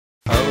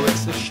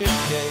It's the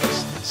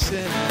Shitcase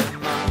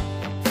Cinema.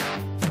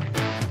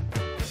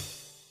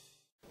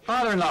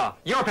 Father-in-law,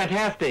 you're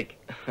fantastic.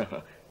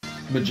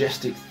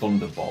 Majestic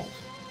Thunderbolt.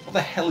 What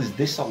the hell is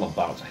this all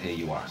about, I hear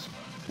you ask?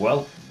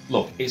 Well,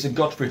 look, it's a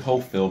Godfrey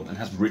Ho film and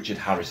has Richard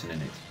Harrison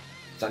in it.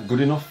 Is that good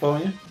enough for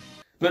you?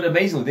 But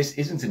amazingly, this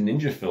isn't a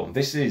ninja film.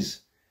 This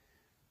is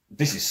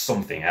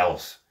something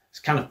else. It's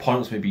kind of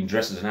pointless me being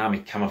dressed as an army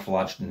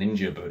camouflaged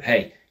ninja, but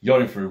hey,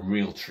 you're in for a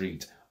real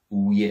treat.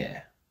 Ooh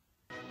yeah.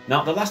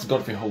 Now, the last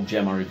Godfrey Ho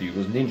gem I reviewed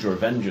was Ninja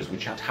Avengers,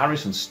 which had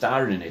Harrison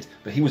starring in it,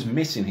 but he was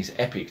missing his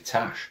epic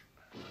tash.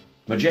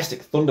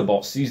 Majestic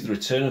Thunderbolt sees the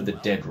return of the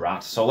dead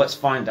rat, so let's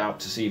find out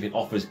to see if it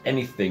offers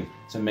anything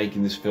to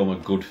making this film a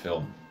good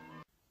film.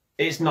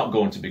 It's not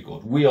going to be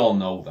good, we all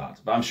know that,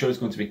 but I'm sure it's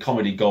going to be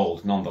comedy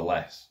gold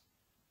nonetheless.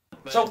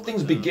 So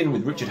things begin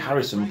with Richard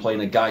Harrison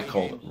playing a guy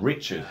called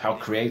Richard, how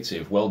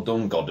creative, well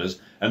done Godders,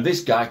 and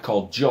this guy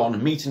called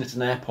John meeting at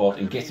an airport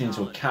and getting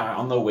into a car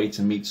on their way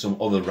to meet some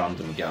other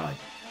random guy.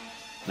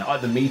 Now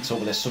at the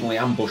meetup they're suddenly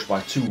ambushed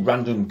by two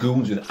random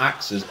goons with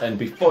axes, and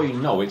before you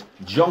know it,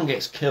 John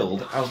gets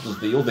killed, as does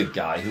the other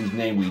guy whose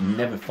name we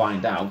never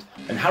find out,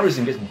 and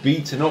Harrison gets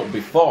beaten up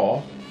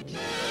before...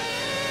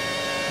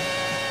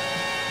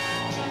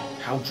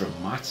 How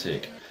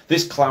dramatic.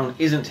 This clown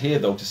isn't here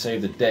though to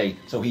save the day,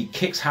 so he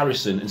kicks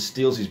Harrison and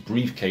steals his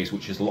briefcase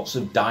which has lots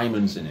of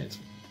diamonds in it.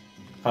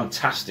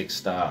 Fantastic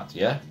start,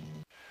 yeah?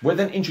 We're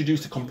then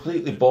introduced to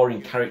completely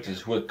boring characters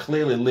who are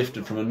clearly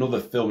lifted from another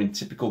film in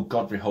typical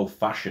Godfrey Ho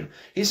fashion.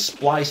 His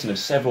splicing of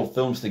several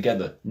films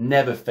together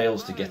never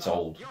fails to get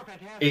old.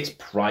 It's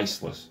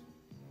priceless.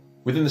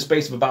 Within the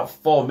space of about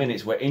 4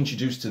 minutes we're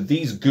introduced to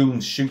these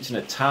goons shooting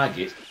at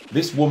target.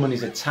 This woman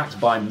is attacked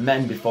by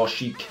men before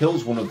she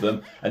kills one of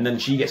them, and then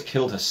she gets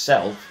killed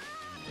herself.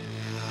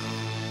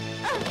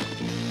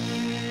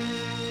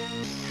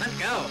 Let's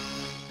go.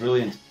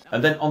 Brilliant.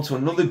 And then onto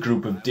another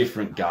group of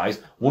different guys,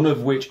 one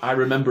of which I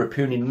remember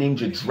appearing in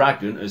Ninja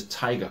Dragon as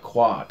Tiger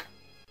Quark.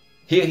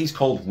 Here he's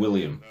called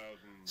William.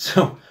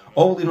 So,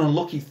 only an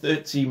unlucky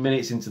 13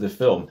 minutes into the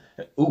film,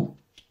 ooh,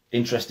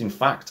 interesting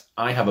fact,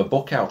 I have a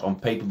book out on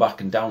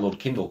paperback and download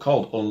Kindle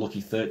called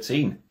Unlucky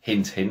 13,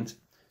 hint hint.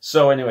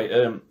 So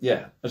anyway,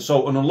 yeah,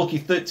 so an unlucky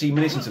 13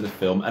 minutes into the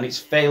film and it's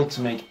failed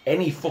to make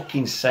any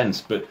fucking sense,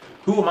 but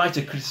who am I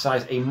to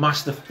criticise a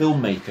master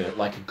filmmaker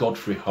like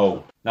Godfrey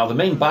Ho? Now the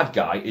main bad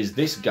guy is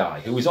this guy,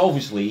 who is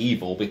obviously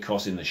evil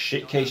because in the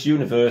Shitcase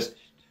universe,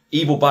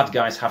 evil bad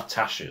guys have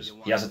tashes.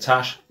 He has a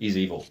tash, he's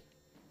evil.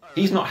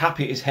 He's not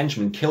happy at his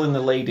henchman killing the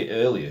lady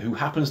earlier, who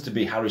happens to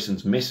be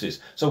Harrison's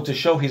missus, so to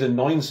show his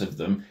annoyance of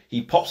them,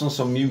 he pops on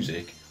some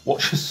music,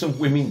 watches some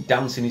women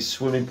dance in his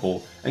swimming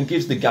pool, and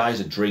gives the guys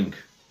a drink.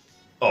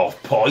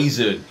 Of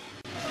poison!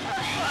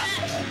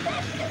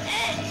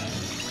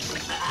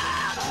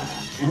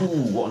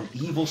 Ooh, what an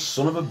evil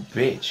son of a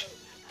bitch.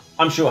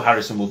 I'm sure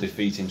Harrison will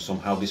defeat him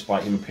somehow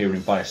despite him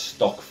appearing via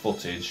stock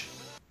footage.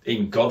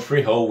 In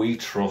Godfrey Ho we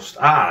trust.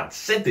 I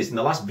said this in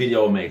the last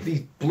video I made.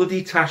 These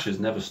bloody tashes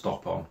never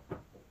stop on.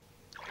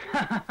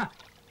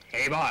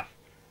 Hey boss,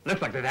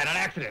 looks like they've had an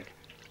accident.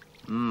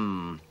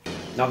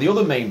 Now the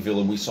other main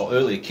villain we saw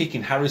earlier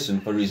kicking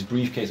Harrison for his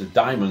briefcase of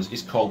diamonds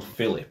is called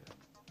Philip.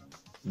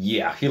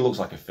 Yeah, he looks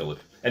like a Philip.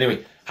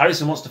 Anyway,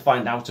 Harrison wants to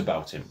find out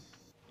about him.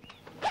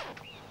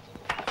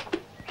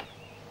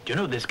 Do you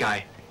know this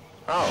guy?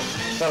 Oh,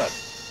 Philip.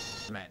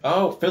 Man.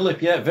 Oh,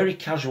 Philip, yeah, very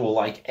casual,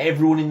 like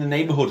everyone in the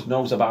neighbourhood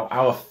knows about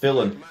our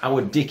Phil and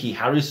our Dickie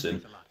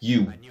Harrison,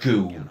 you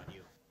goon.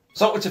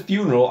 So it's a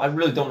funeral, I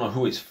really don't know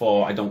who it's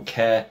for, I don't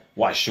care,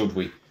 why should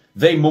we?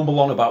 They mumble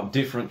on about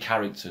different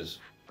characters.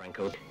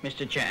 Franco,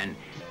 Mr. Chan,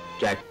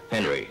 Jack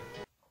Henry.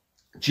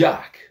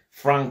 Jack,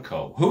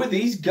 Franco, who are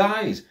these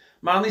guys?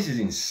 Man, this is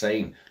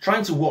insane.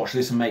 Trying to watch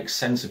this and make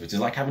sense of it is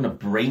like having a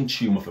brain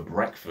tumour for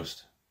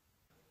breakfast.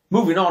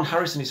 Moving on,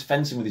 Harrison is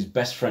fencing with his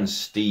best friend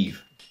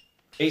Steve.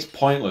 It's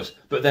pointless,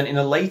 but then in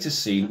a later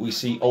scene we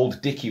see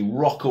old Dickie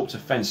rock up to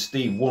fence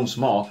Steve once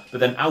more, but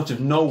then out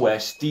of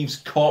nowhere Steve's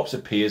corpse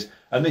appears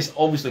and this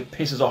obviously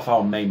pisses off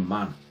our main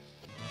man.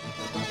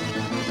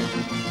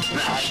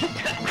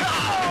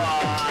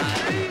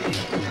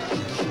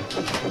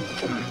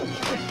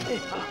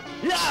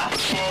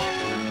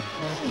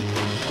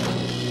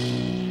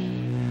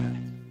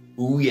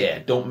 Ooh yeah,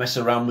 don't mess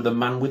around with a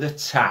man with a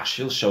tash,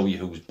 he'll show you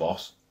who's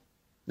boss.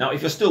 Now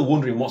if you're still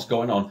wondering what's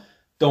going on,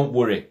 don't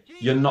worry,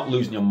 you're not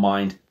losing your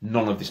mind,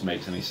 none of this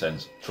makes any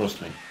sense,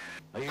 trust me.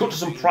 Cut to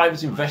some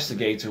private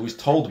investigator who is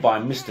told by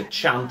Mr.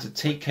 Chan to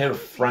take care of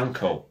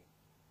Franco.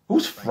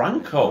 Who's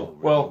Franco?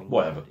 Well,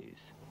 whatever.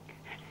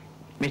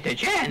 Mr.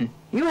 Chan,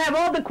 you have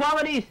all the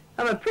qualities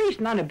of a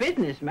priest, not a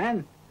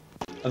businessman.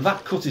 And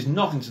that cut is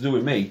nothing to do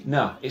with me,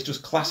 nah, it's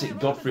just classic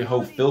Godfrey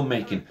Ho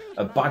filmmaking,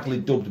 a badly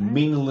dubbed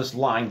meaningless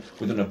line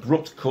with an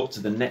abrupt cut to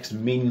the next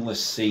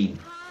meaningless scene.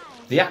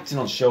 The acting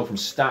on show from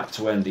start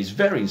to end is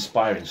very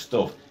inspiring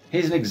stuff.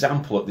 Here's an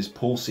example at this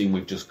pool scene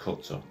we've just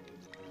cut to.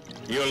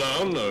 You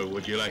alone, or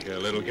would you like a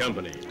little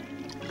company?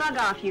 Bug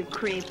off, you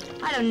creep.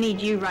 I don't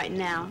need you right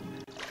now.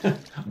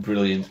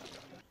 Brilliant.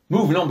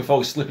 Moving on before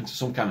we slip into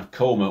some kind of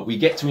coma, we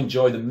get to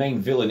enjoy the main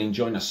villain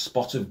enjoying a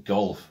spot of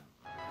golf.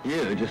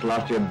 You just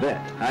lost your bet.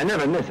 I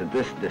never miss at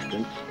this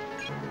distance.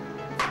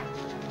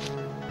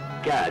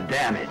 God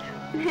damn it.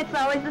 It's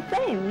always the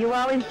same. You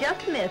always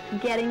just miss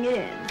getting it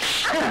in.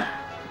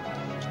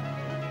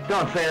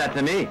 Don't say that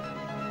to me,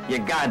 you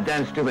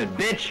goddamn stupid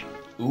bitch.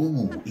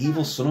 Ooh,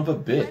 evil son of a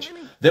bitch.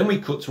 Then we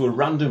cut to a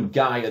random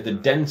guy at the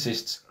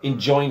dentist's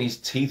enjoying his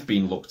teeth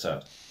being looked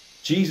at.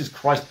 Jesus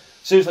Christ.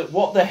 Seriously,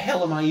 what the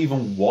hell am I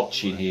even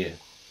watching here?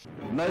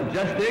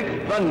 Majestic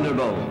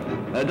Thunderbolt,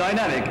 a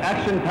dynamic,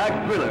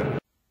 action-packed thriller.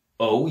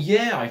 Oh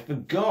yeah, I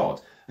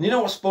forgot. And you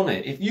know what's funny?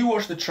 If you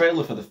watch the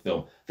trailer for the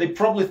film, they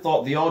probably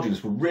thought the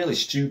audience were really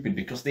stupid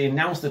because they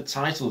announced the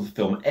title of the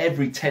film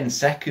every 10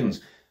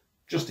 seconds.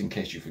 Just in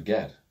case you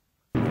forget.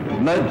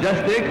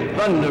 Majestic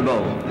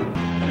Thunderbolt.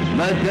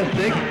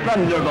 Majestic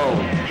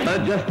Thunderbolt.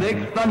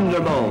 Majestic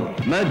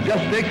Thunderbolt.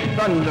 Majestic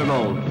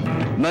Thunderbolt.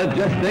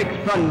 Majestic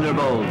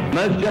Thunderbolt.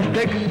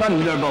 Majestic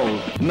Thunderbolt.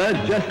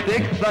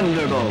 Majestic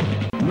Thunderbolt.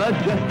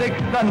 Majestic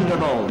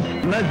Thunderbolt.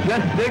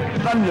 Majestic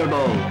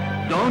Thunderbolt.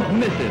 Don't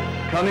miss it.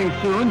 Coming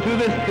soon to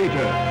this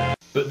theater.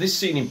 But this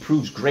scene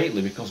improves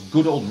greatly because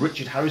good old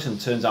Richard Harrison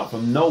turns out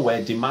from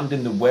nowhere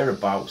demanding the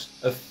whereabouts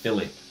of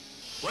Philip.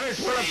 Where's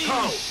Philip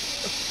Cole?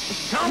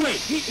 Tell me!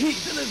 He's in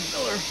his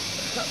cellar.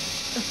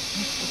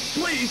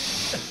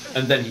 Please!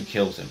 And then he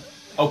kills him.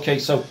 Okay,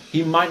 so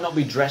he might not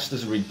be dressed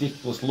as a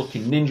ridiculous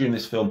looking ninja in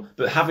this film,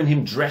 but having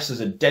him dressed as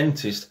a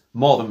dentist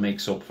more than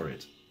makes up for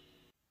it.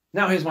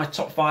 Now here's my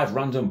top 5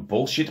 random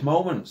bullshit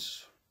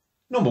moments.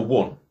 Number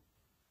 1.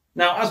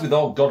 Now, as with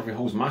all Godfrey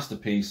Ho's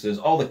masterpieces,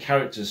 all the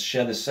characters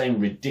share the same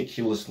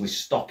ridiculously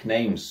stock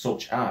names,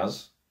 such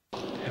as...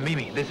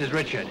 Mimi, this is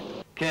Richard.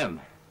 Kim.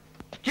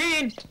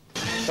 Gene!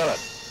 Philip.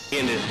 He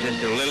and his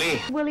sister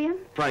Lily. William?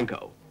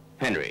 Franco.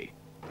 Henry.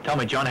 Tell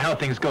me, John, how are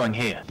things going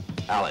here?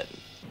 Alan.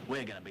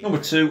 We're gonna be... Number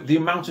 2, the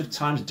amount of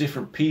times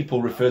different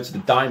people refer to the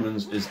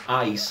diamonds as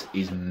ice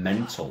is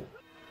mental.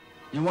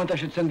 You want I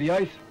should send the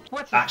ice?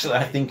 Actually,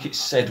 I think it's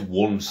said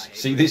once.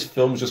 See, this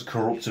film's just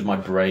corrupted my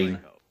brain.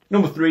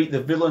 Number 3,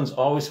 the villains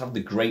always have the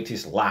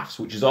greatest laughs,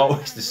 which is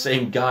always the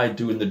same guy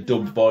doing the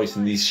dubbed voice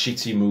in these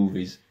shitty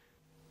movies.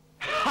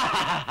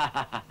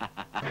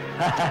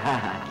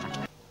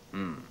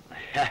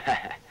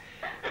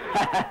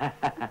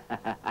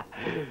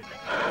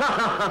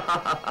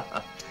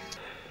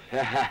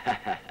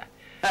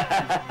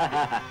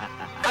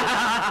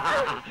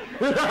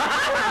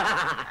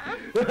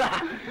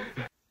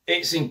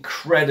 It's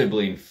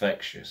incredibly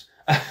infectious.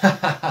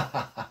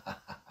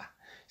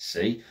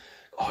 See?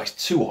 Oh, it's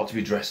too hot to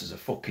be dressed as a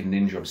fucking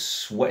ninja. I'm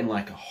sweating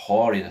like a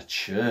whore in a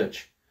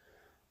church.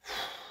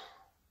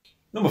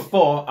 Number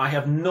 4, I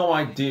have no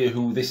idea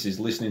who this is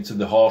listening to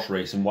the horse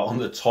racing while on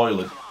the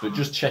toilet, but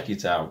just check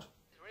it out.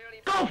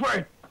 Go for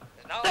it!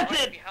 That's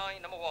it!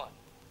 Behind number 1.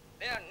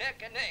 They're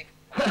neck and neck.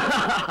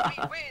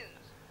 He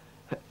wins.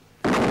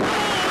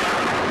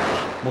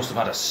 Must have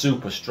had a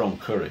super strong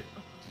curry.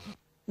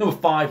 Number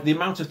 5, the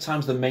amount of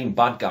times the main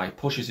bad guy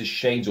pushes his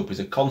shades up is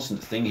a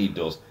constant thing he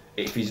does.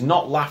 If he's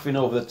not laughing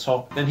over the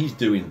top, then he's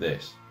doing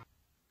this.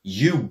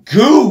 You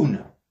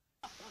goon!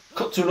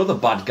 Cut to another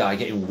bad guy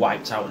getting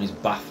wiped out in his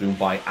bathroom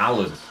by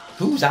Alan.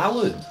 Who's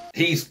Alan?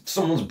 He's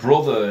someone's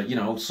brother, you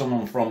know,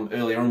 someone from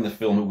earlier on in the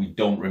film who we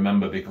don't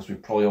remember because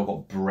we've probably all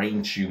got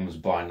brain tumours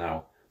by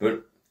now.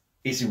 But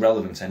it's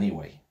irrelevant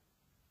anyway.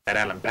 That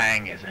Alan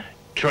Bang is a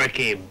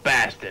tricky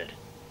bastard.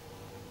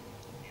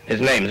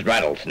 His name's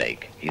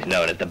Rattlesnake. He's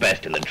known as the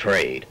best in the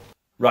trade.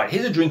 Right,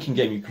 here's a drinking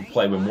game you can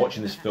play when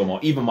watching this film or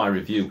even my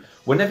review.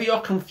 Whenever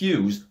you're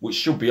confused, which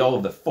should be all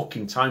of the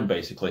fucking time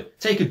basically,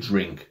 take a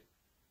drink.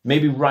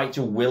 Maybe write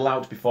your will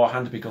out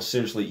beforehand because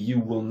seriously, you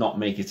will not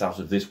make it out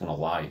of this one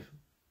alive.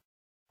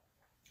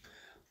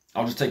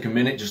 I'll just take a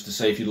minute just to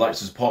say if you'd like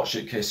to support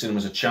Shitcase Cinema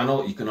as a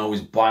channel, you can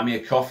always buy me a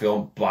coffee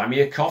on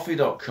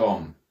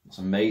buymeacoffee.com. That's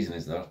amazing,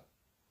 isn't that?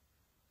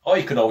 Or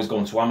you could always go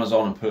onto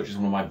Amazon and purchase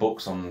one of my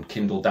books on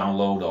Kindle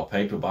download or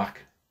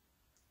paperback.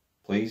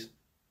 Please.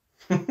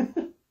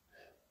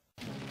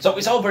 So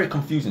it's all very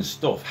confusing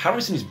stuff.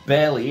 Harrison is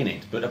barely in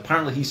it, but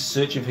apparently he's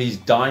searching for his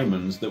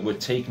diamonds that were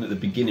taken at the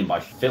beginning by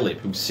Philip,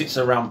 who sits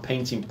around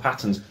painting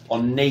patterns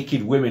on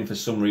naked women for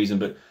some reason,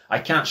 but I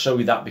can't show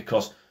you that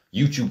because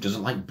YouTube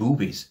doesn't like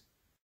boobies.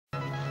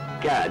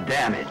 God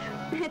damn it.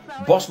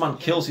 Bossman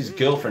kills his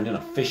girlfriend in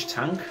a fish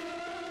tank,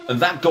 and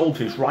that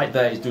goldfish right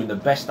there is doing the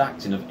best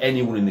acting of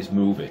anyone in this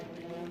movie.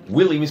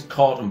 William is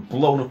caught and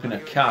blown up in a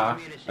car,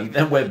 and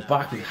then we're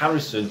back with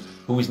Harrison,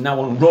 who is now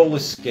on roller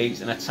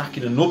skates and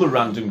attacking another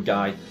random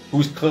guy who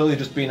is clearly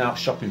just been out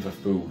shopping for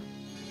food.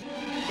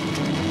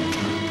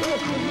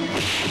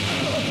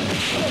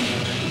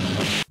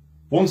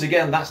 Once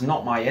again, that's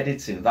not my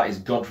editing, that is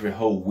Godfrey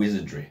Ho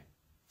wizardry.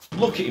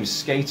 Look at him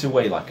skate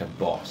away like a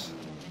boss.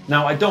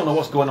 Now, I don't know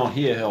what's going on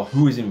here or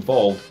who is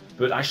involved,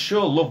 but I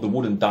sure love the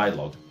wooden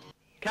dialogue.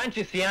 Can't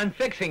you see I'm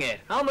fixing it?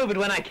 I'll move it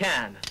when I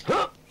can.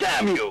 Huh?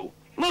 Damn you!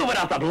 Move it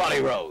off the bloody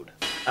road!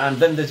 And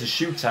then there's a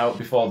shootout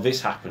before this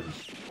happens.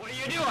 What are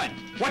you doing?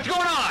 What's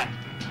going on?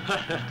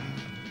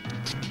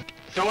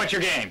 So what's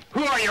your game?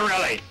 Who are you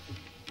really?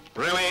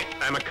 Really,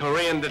 I'm a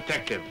Korean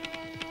detective.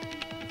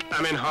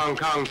 I'm in Hong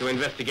Kong to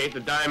investigate the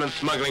diamond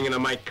smuggling into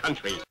my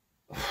country.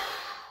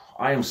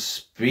 I am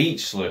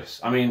speechless.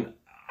 I mean,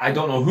 I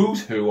don't know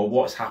who's who or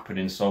what's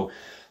happening, so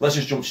let's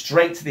just jump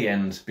straight to the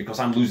end because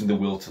I'm losing the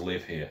will to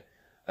live here.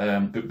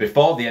 But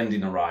before the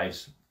ending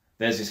arrives,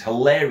 there's this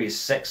hilarious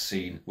sex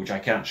scene, which I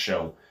can't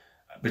show,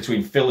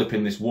 between Philip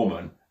and this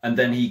woman, and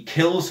then he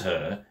kills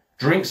her,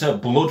 drinks her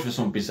blood for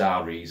some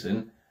bizarre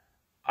reason,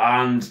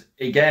 and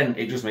again,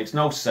 it just makes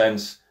no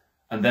sense,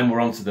 and then we're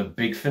on to the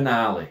big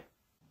finale.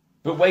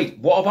 But wait,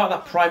 what about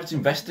that private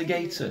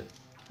investigator?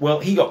 Well,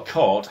 he got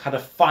caught, had a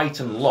fight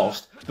and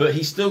lost, but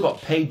he still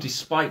got paid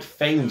despite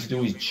failing to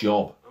do his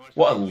job.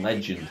 What a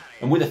legend.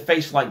 And with a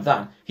face like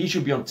that, he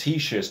should be on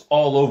t-shirts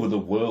all over the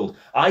world.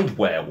 I'd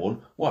wear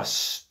one. What a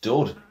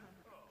stud.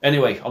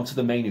 Anyway, on to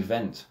the main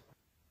event.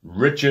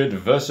 Richard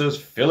versus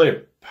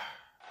Philip.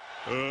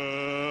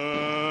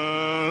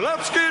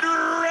 Let's get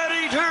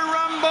ready to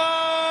rumble!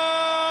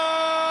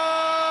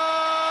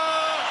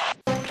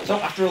 So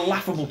after a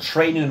laughable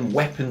training and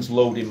weapons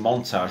loading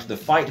montage, the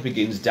fight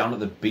begins down at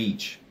the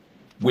beach.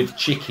 With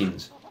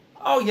chickens.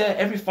 Oh yeah,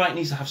 every fight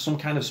needs to have some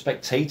kind of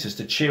spectators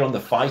to cheer on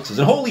the fighters.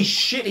 And holy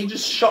shit, he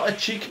just shot a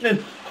chicken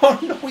and oh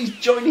no, he's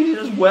joining in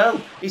as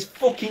well. It's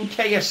fucking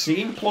KFC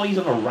employees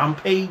on a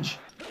rampage.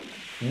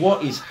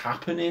 What is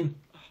happening?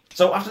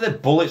 So after their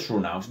bullets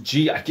run out,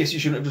 gee, I guess you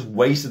shouldn't have just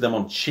wasted them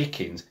on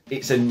chickens.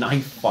 It's a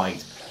knife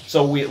fight.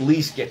 So we at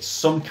least get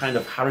some kind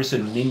of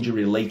Harrison Ninja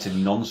related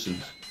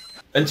nonsense.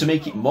 And to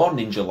make it more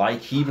ninja-like,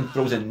 he even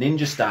throws a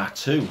ninja star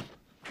too.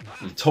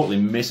 He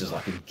totally misses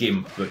like a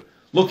gimp, but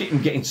look at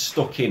him getting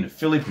stuck in.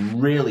 Philip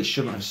really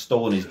shouldn't have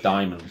stolen his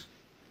diamonds.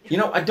 You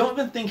know, I don't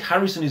even think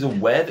Harrison is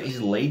aware that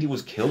his lady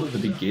was killed at the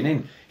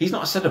beginning. He's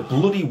not said a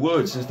bloody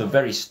word since the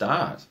very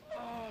start.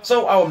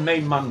 So our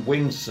main man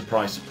wins,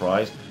 surprise,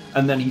 surprise,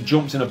 and then he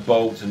jumps in a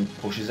boat and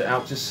pushes it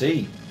out to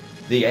sea.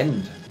 The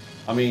end.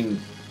 I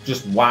mean,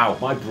 just wow,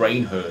 my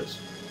brain hurts.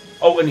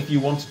 Oh, and if you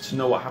wanted to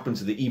know what happened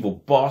to the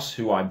evil boss,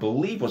 who I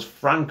believe was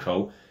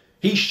Franco,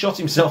 he shot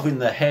himself in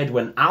the head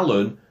when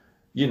Alan,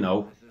 you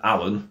know,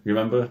 Alan, you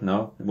remember?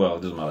 No? Well,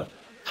 it doesn't matter.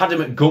 Had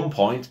him at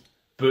gunpoint,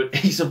 but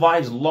he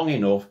survives long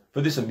enough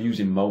for this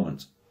amusing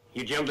moment.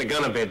 You jumped the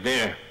gun a bit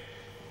there.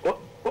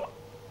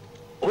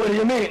 What do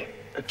you mean?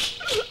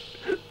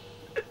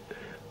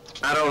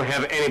 I don't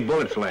have any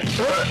bullets left.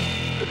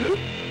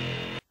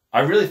 I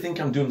really think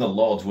I'm doing the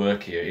Lord's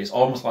work here. It's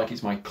almost like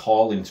it's my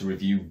calling to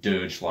review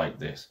dirge like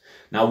this.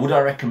 Now, would I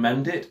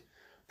recommend it?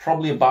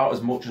 Probably about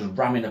as much as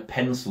ramming a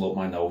pencil up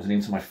my nose and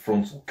into my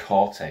frontal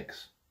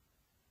cortex.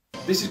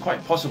 This is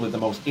quite possibly the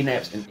most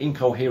inept and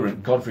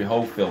incoherent Godfrey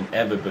Ho film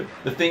ever, but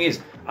the thing is,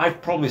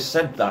 I've probably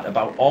said that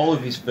about all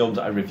of his films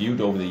that I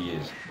reviewed over the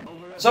years.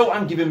 So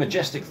I'm giving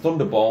Majestic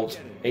Thunderbolt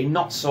a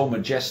not so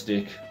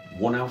majestic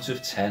 1 out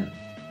of 10.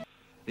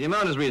 The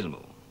amount is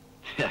reasonable.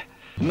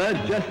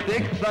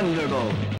 Majestic Thunderbolt.